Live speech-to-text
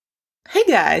Hey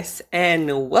guys,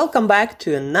 and welcome back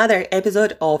to another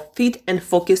episode of Fit and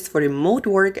Focus for Remote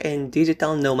Work and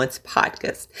Digital Nomads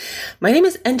podcast. My name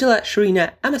is Angela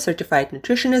Shurina. I'm a certified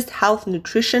nutritionist, health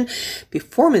nutrition,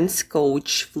 performance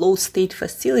coach, flow state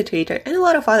facilitator, and a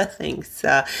lot of other things.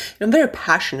 I'm very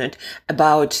passionate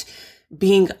about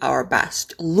being our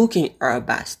best, looking our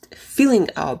best, feeling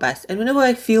our best. And whenever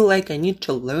I feel like I need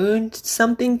to learn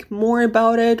something more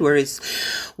about it,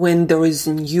 when there is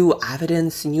new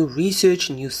evidence, new research,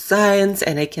 new science,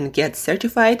 and I can get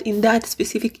certified in that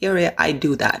specific area, I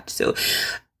do that. So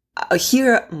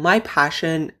here, my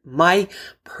passion, my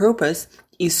purpose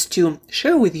is to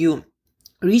share with you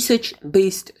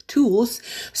research-based tools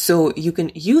so you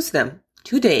can use them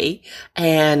today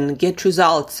and get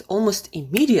results almost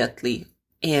immediately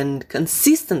and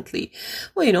consistently,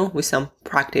 with some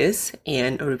practice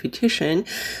and repetition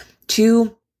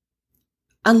to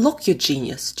unlock your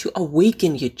genius, to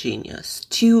awaken your genius,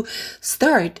 to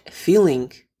start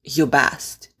feeling your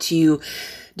best, to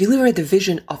deliver the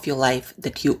vision of your life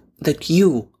that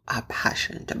you are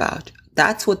passionate about.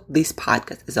 That's what this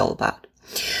podcast is all about.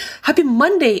 Happy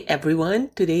Monday, everyone.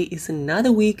 Today is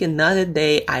another week, another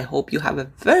day. I hope you have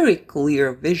a very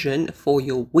clear vision for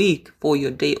your week, for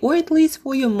your day, or at least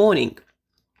for your morning.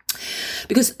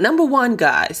 Because number one,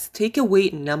 guys,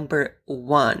 takeaway number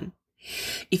one.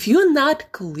 If you're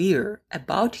not clear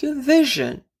about your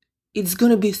vision, it's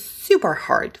going to be super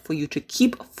hard for you to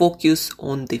keep focus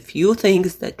on the few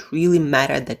things that really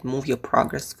matter, that move your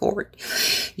progress forward.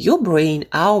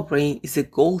 Our brain is a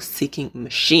goal-seeking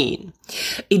machine.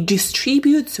 It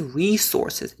distributes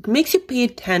resources. It makes you pay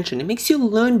attention. It makes you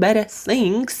learn better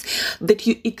things that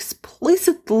you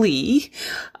explicitly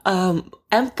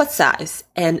emphasize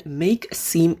and make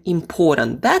seem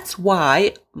important. That's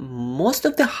why most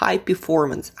of the high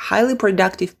performance, highly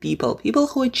productive people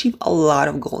who achieve a lot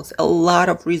of goals, a lot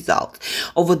of results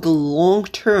over the long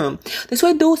term, that's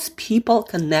why those people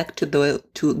connect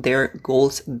to their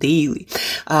goals daily,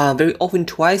 very often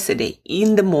twice a day,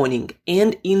 in the morning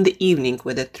and in the evening,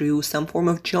 whether through some form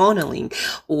of journaling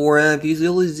or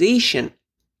visualization.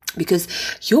 Because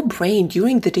your brain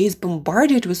during the day is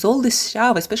bombarded with all this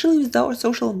stuff, especially with our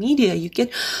social media. You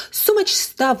get so much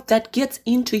stuff that gets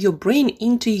into your brain,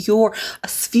 into your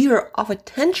sphere of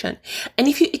attention. And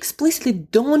if you explicitly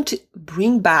don't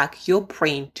bring back your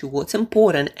brain to what's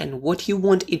important and what you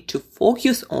want it to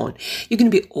focus on, you're going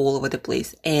to be all over the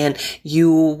place and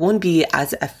you won't be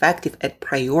as effective at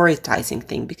prioritizing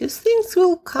things, because things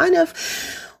will kind of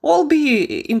all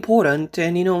be important,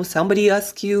 and somebody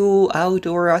asks you out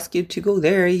or ask you to go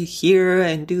there, here,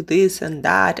 and do this and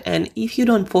that, and if you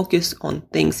don't focus on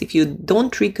things, if you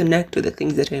don't reconnect to the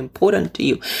things that are important to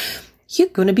you, you're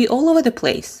gonna be all over the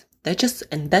place. That's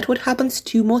what happens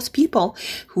to most people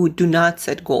who do not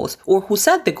set goals, or who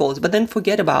set the goals but then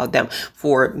forget about them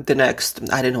for the next,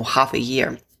 half a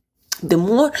year. The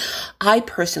more I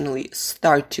personally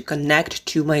start to connect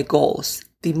to my goals,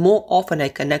 the more often I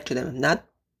connect to them. I'm not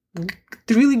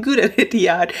really good at it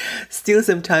yet. Still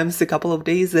sometimes a couple of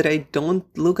days that I don't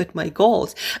look at my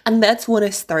goals. And that's when I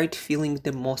start feeling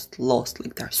the most lost.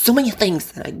 Like there are so many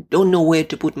things that I don't know where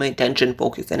to put my attention,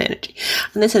 focus, and energy.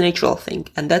 And that's a natural thing.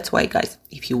 And that's why, guys,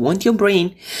 if you want your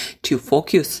brain to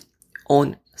focus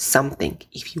on something,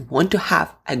 if you want to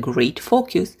have a great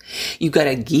focus, you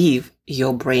gotta give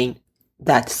your brain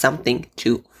that's something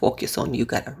to focus on. You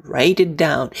gotta write it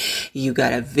down. You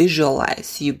gotta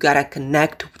visualize. You gotta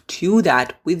connect to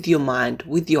that with your mind,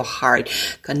 with your heart.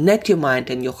 Connect your mind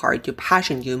and your heart, your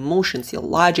passion, your emotions, your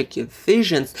logic, your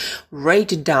visions.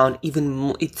 Write it down.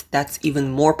 That's even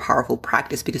more powerful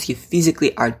practice, because you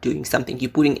physically are doing something.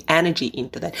 You're putting energy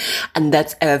into that. And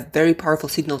that's a very powerful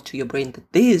signal to your brain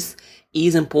that this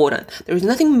is important. There is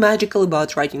nothing magical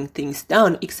about writing things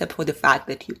down except for the fact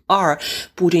that you are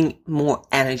putting more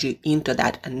energy into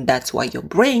that, and that's why your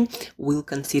brain will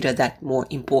consider that more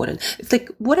important. It's like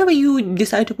whatever you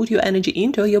decide to put your energy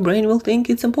into, your brain will think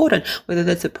it's important, whether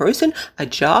that's a person, a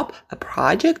job, a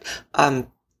project,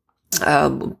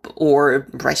 or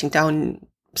writing down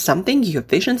something, your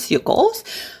visions, your goals.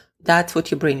 That's what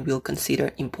your brain will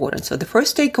consider important. So the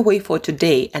first takeaway for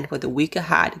today and for the week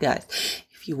ahead, guys,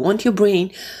 if you want your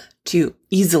brain to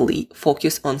easily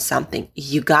focus on something,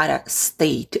 you gotta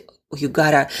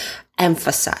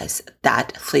emphasize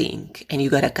that thing, and you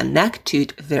gotta connect to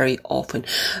it very often.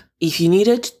 If you need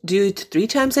it, do it 3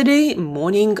 times a day,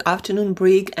 morning, afternoon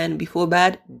break, and before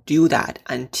bed, do that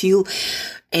and you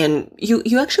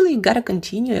actually gotta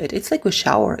continue it. It's like a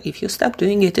shower. If you stop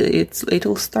doing it,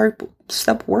 it'll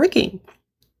stop working.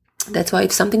 That's why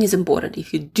if something is important,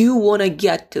 if you do want to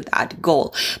get to that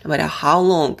goal, no matter how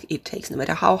long it takes, no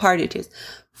matter how hard it is,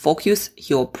 Focus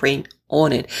your brain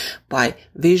on it by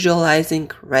visualizing,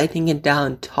 writing it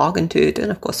down, talking to it, and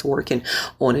of course working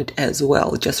on it as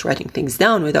well. Just writing things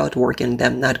down without working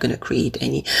them, not going to create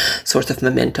any sort of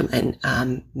momentum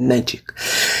and magic.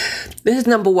 This is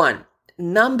number one.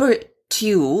 Number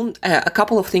two, a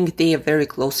couple of things, they are very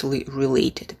closely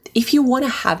related. If you want to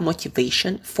have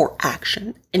motivation for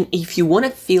action, and if you want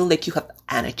to feel like you have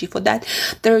energy for that,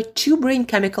 there are two brain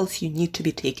chemicals you need to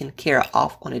be taken care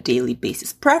of on a daily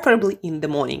basis, preferably in the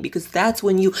morning, because that's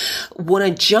when you want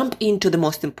to jump into the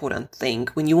most important thing,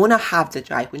 when you want to have the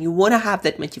drive, when you want to have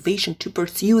that motivation to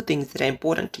pursue things that are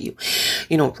important to you.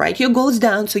 Write your goals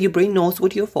down so your brain knows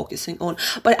what you're focusing on.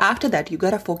 But after that, you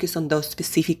got to focus on those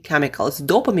specific chemicals,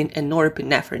 dopamine and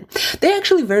norepinephrine. They're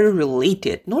actually very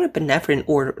related. Norepinephrine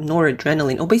or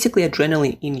noradrenaline, or basically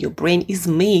adrenaline in your brain, is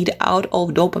made out of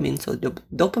dopamine. So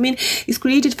dopamine is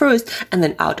created first, and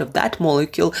then out of that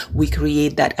molecule, we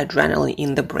create that adrenaline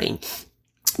in the brain.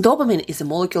 Dopamine is a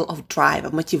molecule of drive,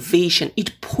 of motivation.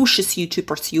 It pushes you to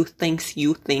pursue things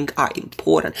you think are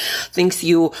important, things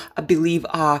you believe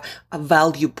are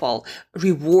valuable,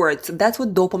 rewards. That's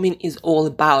what dopamine is all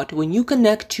about. When you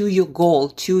connect to your goal,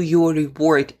 to your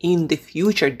reward in the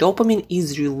future, dopamine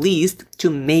is released to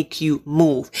make you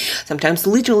move. Sometimes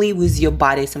literally with your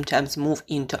body, sometimes move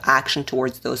into action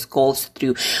towards those goals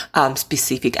through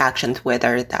specific actions,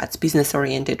 whether that's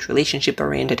business-oriented,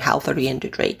 relationship-oriented,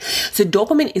 health-oriented, right? So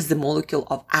dopamine is the molecule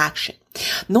of action.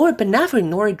 Norepinephrine,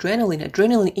 noradrenaline,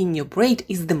 adrenaline in your brain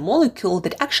is the molecule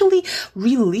that actually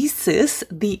releases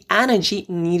the energy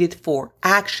needed for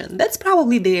action. That's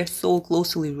probably they are so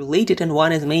closely related, and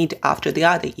one is made after the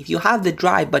other. If you have the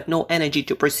drive but no energy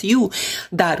to pursue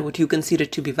that, what you consider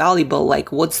to be valuable,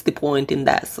 like what's the point in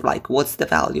this? Like what's the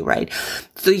value, right?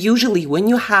 So usually when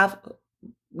you have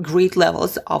great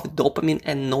levels of dopamine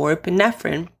and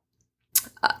norepinephrine,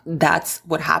 that's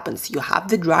what happens. You have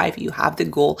the drive, you have the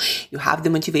goal, you have the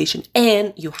motivation,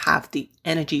 and you have the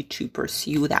energy to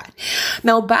pursue that.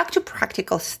 Now, back to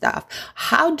practical stuff.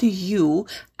 How do you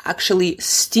actually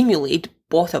stimulate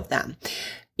both of them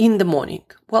in the morning?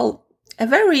 Well, a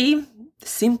very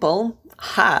simple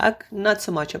hack, not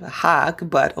so much of a hack,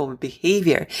 but of a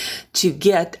behavior to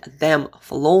get them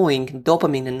flowing,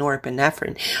 dopamine and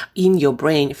norepinephrine in your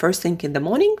brain first thing in the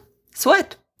morning: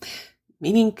 sweat.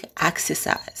 Meaning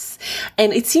exercise.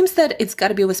 And it seems that it's got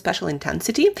to be of a special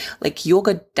intensity. Like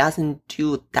yoga doesn't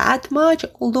do that much,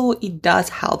 although it does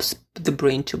help the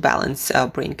brain to balance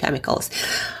brain chemicals.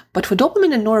 But for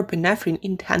dopamine and norepinephrine,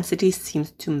 intensity seems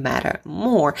to matter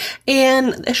more.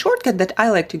 And a shortcut that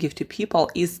I like to give to people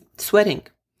is sweating.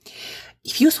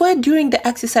 If you sweat during the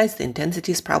exercise, the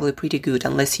intensity is probably pretty good,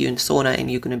 unless you're in sauna and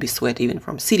you're going to be sweat even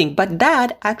from sitting. But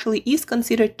that actually is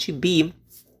considered to be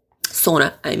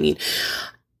sauna,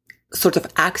 sort of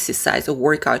exercise or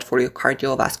workout for your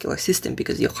cardiovascular system,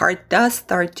 because your heart does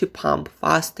start to pump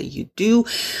faster. You do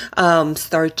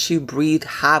start to breathe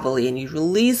heavily, and you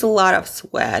release a lot of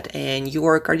sweat, and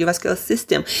your cardiovascular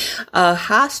system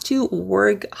has to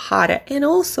work harder. And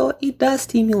also it does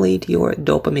stimulate your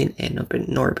dopamine and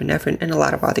norepinephrine and a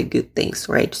lot of other good things,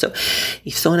 right? So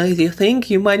if sauna is your thing,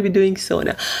 you might be doing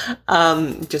sauna.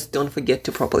 Just don't forget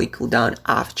to properly cool down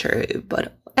after.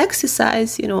 But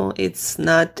exercise,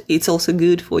 it's also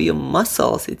good for your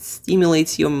muscles. It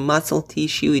stimulates your muscle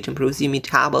tissue. It improves your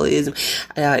metabolism.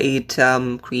 It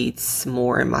creates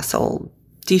more muscle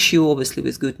tissue, obviously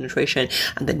with good nutrition,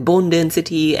 and then bone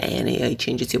density, and it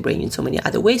changes your brain in so many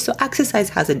other ways. So exercise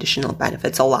has additional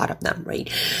benefits, a lot of them, right?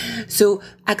 So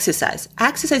exercise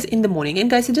in the morning. And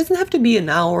guys, it doesn't have to be an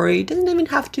hour. It doesn't even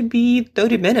have to be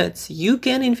 30 minutes. You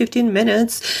can, in 15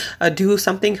 minutes, do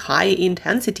something high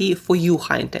intensity for you,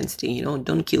 high intensity.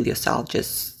 Don't kill yourself.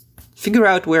 Just figure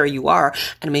out where you are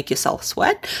and make yourself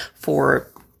sweat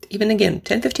for even, again,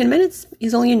 10-15 minutes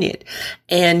is all you need.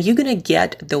 And you're going to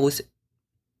get those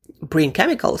brain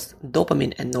chemicals,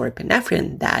 dopamine and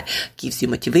norepinephrine, that gives you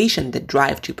motivation, the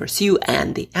drive to pursue,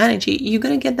 and the energy. You're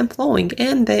going to get them flowing,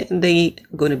 and they're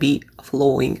going to be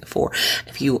flowing for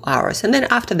a few hours. And then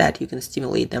after that, you can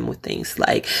stimulate them with things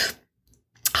like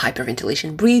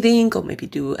hyperventilation breathing, or maybe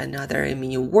do another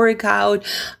mini workout.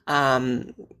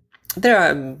 There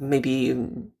are maybe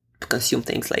consume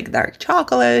things like dark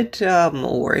chocolate,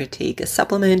 or take a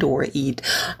supplement, or eat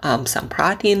some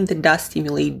protein that does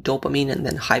stimulate dopamine, and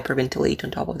then hyperventilate on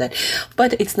top of that.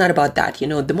 But it's not about that.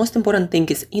 The most important thing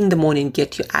is in the morning,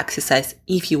 get your exercise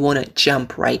if you want to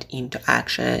jump right into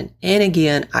action. And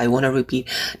again, I want to repeat,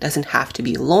 doesn't have to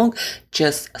be long.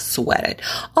 just sweat it.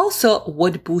 Also,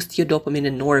 what boosts your dopamine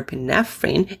and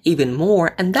norepinephrine even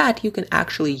more, and that you can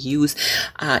actually use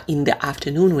in the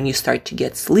afternoon when you start to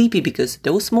get sleepy, because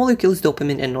those molecules,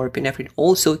 dopamine and norepinephrine,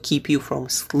 also keep you from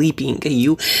sleeping.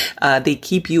 They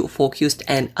keep you focused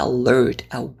and alert,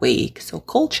 awake. So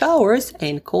cold showers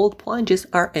and cold plunges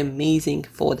are amazing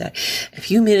for that. A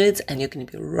few minutes and you're going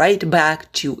to be right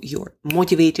back to your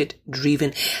motivated,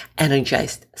 driven,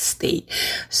 energized state.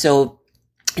 So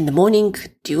in the morning,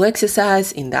 do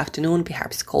exercise. In the afternoon,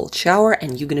 perhaps cold shower,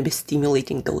 and you're going to be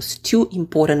stimulating those two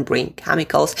important brain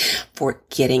chemicals for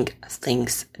getting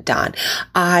things done.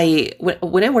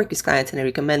 When I work with clients and I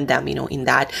recommend them, in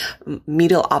that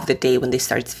middle of the day when they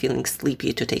start feeling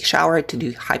sleepy, to take shower, to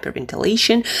do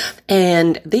hyperventilation,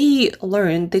 and they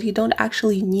learn that you don't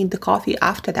actually need the coffee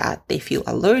after that. They feel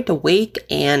alert, awake,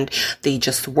 and they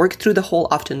just work through the whole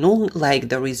afternoon like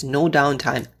there is no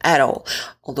downtime at all.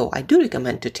 Although I do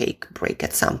recommend to take a break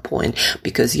at some point,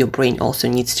 because your brain also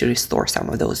needs to restore some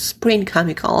of those brain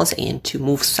chemicals and to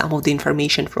move some of the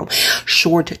information from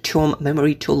short-term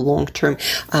memory to long-term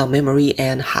memory,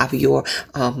 and have your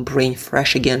brain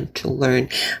fresh again to learn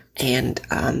and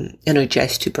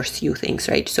energized to pursue things,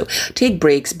 right? So take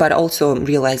breaks, but also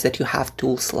realize that you have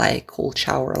tools like cold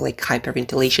shower, like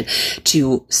hyperventilation,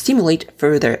 to stimulate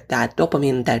further that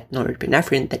dopamine, that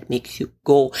norepinephrine that make you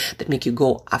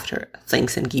go after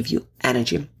things and give you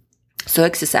energy. So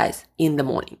exercise in the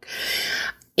morning.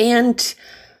 And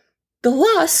the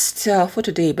last for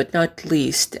today, but not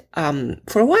least,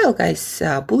 for a while, guys,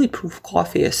 bulletproof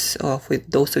coffees, for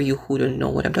those of you who don't know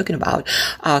what I'm talking about,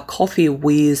 coffee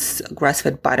with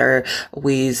grass-fed butter,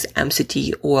 with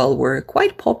MCT oil were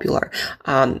quite popular.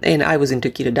 And I was into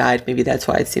keto diet. Maybe that's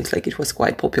why it seems like it was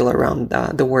quite popular around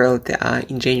the world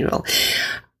in general.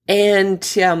 And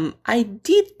I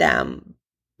did them,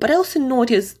 but I also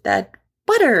noticed that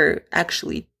butter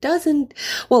actually doesn't,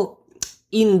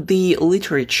 in the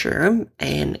literature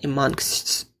and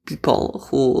amongst people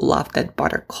who love that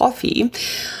butter coffee,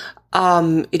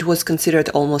 it was considered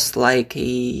almost like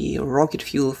a rocket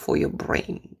fuel for your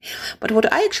brain. But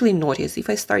what I actually noticed, if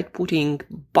I start putting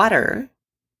butter,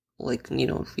 like,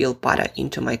 real butter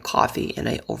into my coffee and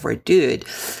I overdo it,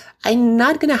 I'm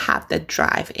not going to have that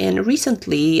drive. And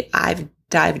recently I've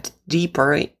dived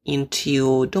deeper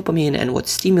into dopamine and what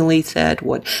stimulates it,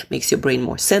 what makes your brain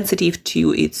more sensitive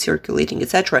to its circulating,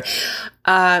 etc.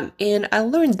 And I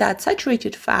learned that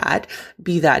saturated fat,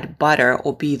 be that butter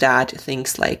or be that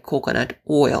things like coconut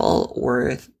oil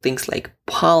or things like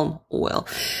palm oil,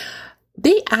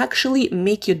 they actually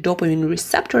make your dopamine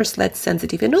receptors less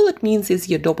sensitive. And all it means is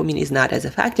your dopamine is not as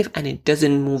effective and it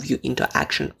doesn't move you into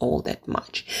action all that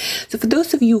much. So for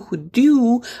those of you who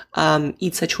do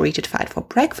eat saturated fat for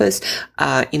breakfast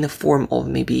in the form of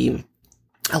maybe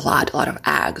a lot of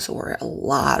eggs or a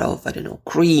lot of,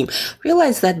 cream,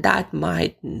 realize that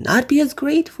might not be as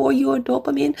great for your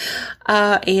dopamine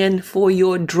and for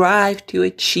your drive to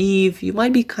achieve. You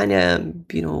might be kind of,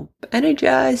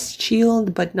 energized,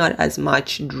 chilled, but not as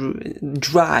much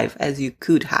drive as you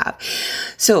could have.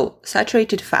 So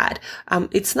saturated fat,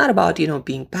 it's not about,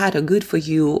 being bad or good for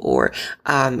you, or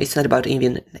it's not about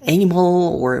even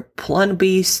animal or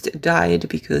plant-based diet,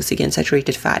 because again,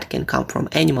 saturated fat can come from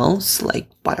animals like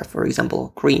butter, for example,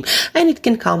 or cream, and it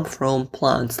can come from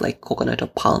plants like coconut or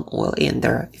palm oil, and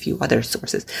there are a few other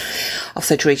sources of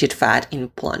saturated fat in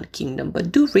plant kingdom.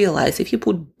 But do realize, if you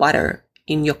put butter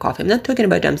in your coffee, I'm not talking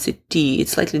about MCT,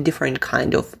 it's slightly different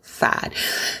kind of fat.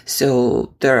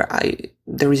 So there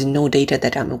is no data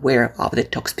that I'm aware of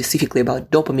that talks specifically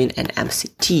about dopamine and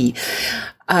MCT.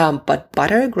 But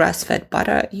butter, grass-fed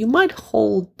butter, you might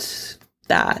hold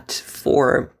that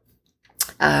for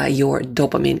your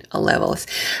dopamine levels.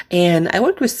 And I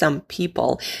worked with some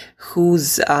people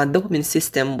whose dopamine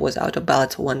system was out of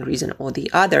balance for one reason or the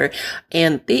other,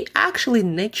 and they actually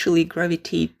naturally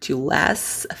gravitate to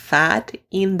less fat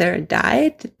in their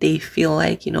diet. They feel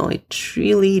like, it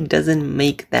really doesn't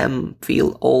make them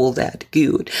feel all that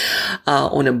good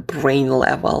on a brain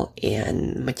level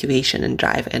and motivation and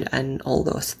drive and all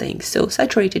those things. So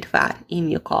saturated fat in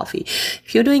your coffee.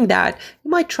 If you're doing that,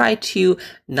 you might try to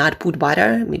not put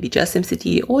butter, maybe just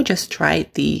MCT, or just try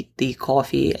the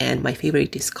coffee. And my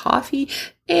favorite is coffee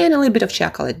and a little bit of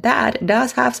chocolate. That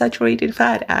does have saturated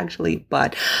fat actually,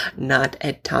 but not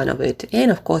a ton of it. And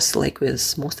of course, like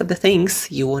with most of the things,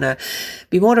 you want to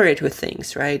be moderate with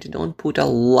things, right? Don't put a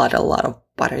lot of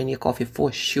butter in your coffee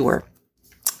for sure.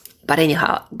 But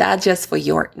anyhow, that's just for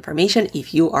your information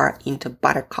if you are into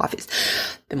butter coffees.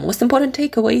 The most important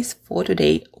takeaways for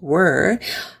today were: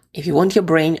 If you want your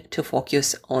brain to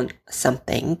focus on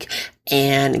something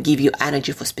and give you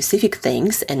energy for specific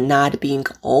things and not being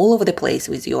all over the place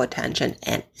with your attention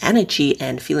and energy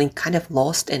and feeling kind of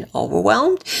lost and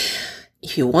overwhelmed,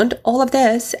 if you want all of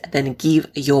this, then give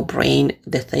your brain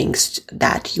the things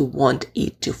that you want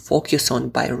it to focus on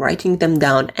by writing them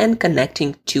down and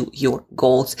connecting to your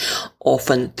goals,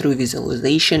 often through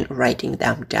visualization, writing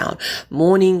them down.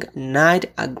 Morning,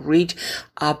 night are great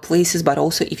places, but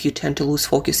also if you tend to lose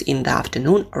focus in the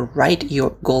afternoon, write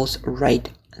your goals right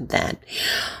then.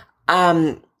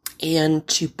 And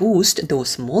to boost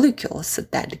those molecules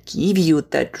that give you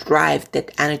the drive, that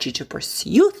energy to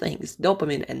pursue things,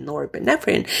 dopamine and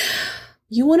norepinephrine,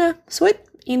 you want to sweat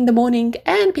in the morning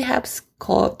and perhaps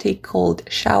take cold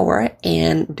shower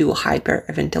and do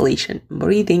hyperventilation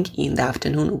breathing in the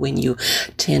afternoon when you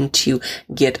tend to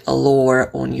get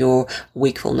lower on your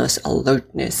wakefulness,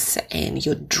 alertness, and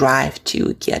your drive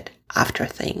to get after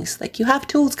things. Like, you have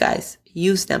tools, guys.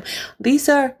 Use them. These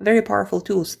are very powerful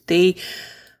tools.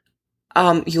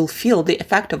 You'll feel the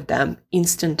effect of them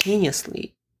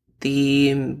instantaneously.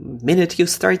 The minute you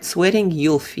start sweating,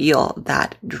 you'll feel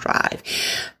that drive.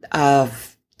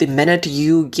 The minute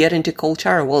you get into cold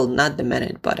shower, well, not the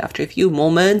minute, but after a few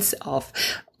moments of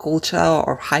cold shower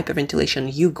or hyperventilation,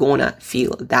 you're gonna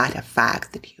feel that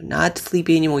effect that you're not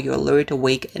sleepy anymore, you're alert,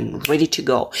 awake, and ready to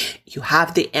go. You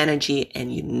have the energy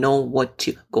and you know what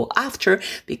to go after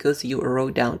because you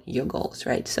wrote down your goals,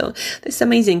 right? So this is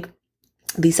amazing.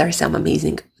 These are some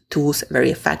amazing tools, very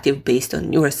effective, based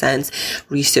on neuroscience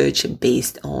research,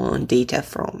 based on data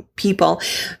from people.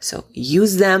 So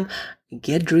use them,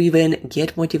 get driven,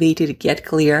 get motivated, get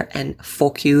clear and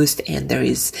focused, and there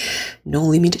is no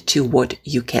limit to what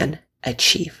you can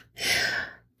achieve.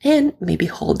 And maybe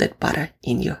hold that butter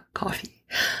in your coffee.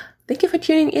 Thank you for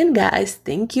tuning in, guys.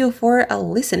 Thank you for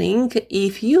listening.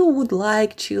 If you would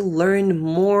like to learn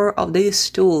more of these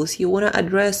tools, you want to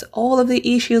address all of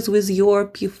the issues with your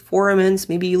performance,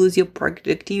 maybe you lose your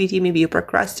productivity, maybe you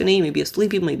procrastinate, maybe you're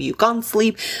sleepy, maybe you can't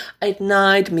sleep at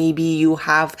night, maybe you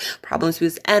have problems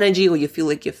with energy, or you feel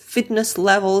like your fitness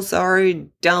levels are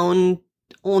down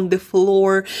on the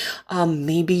floor.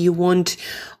 Maybe you want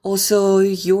also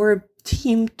your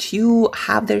team to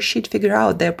have their shit figured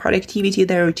out, their productivity,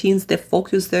 their routines, their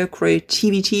focus, their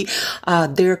creativity,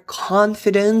 their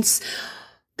confidence,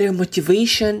 their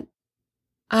motivation.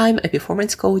 I'm a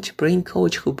performance coach, brain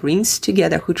coach who brings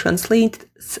together, who translates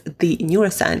the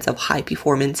neuroscience of high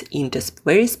performance into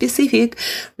very specific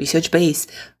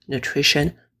research-based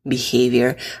nutrition,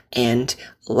 behavior, and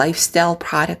lifestyle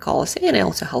protocols. And I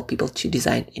also help people to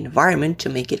design environment to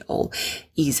make it all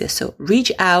easier. So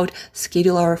reach out,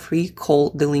 schedule our free call.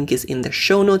 The link is in the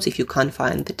show notes. If you can't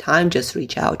find the time, just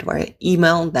reach out via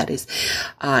email. That is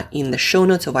in the show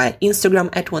notes, or via Instagram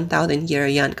at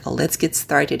 1000YearYoung. Let's get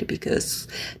started, because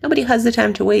nobody has the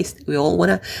time to waste. We all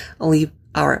want to live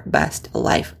our best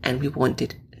life, and we want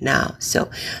it now. So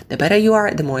the better you are,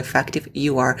 the more effective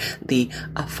you are, the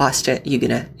faster you're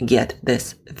gonna get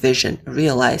this vision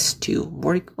realized to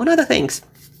work on other things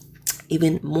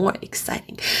even more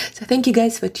exciting. So thank you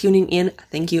guys for tuning in.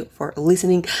 Thank you for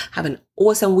listening. Have an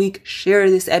awesome week. Share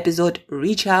this episode,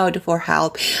 reach out for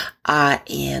help,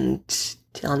 and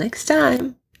till next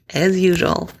time, as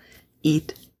usual,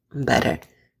 eat better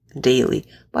daily,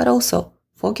 but also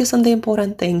focus on the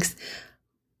important things,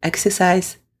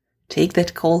 exercise, take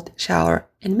that cold shower,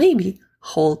 and maybe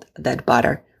hold that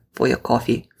butter for your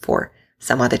coffee for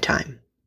some other time.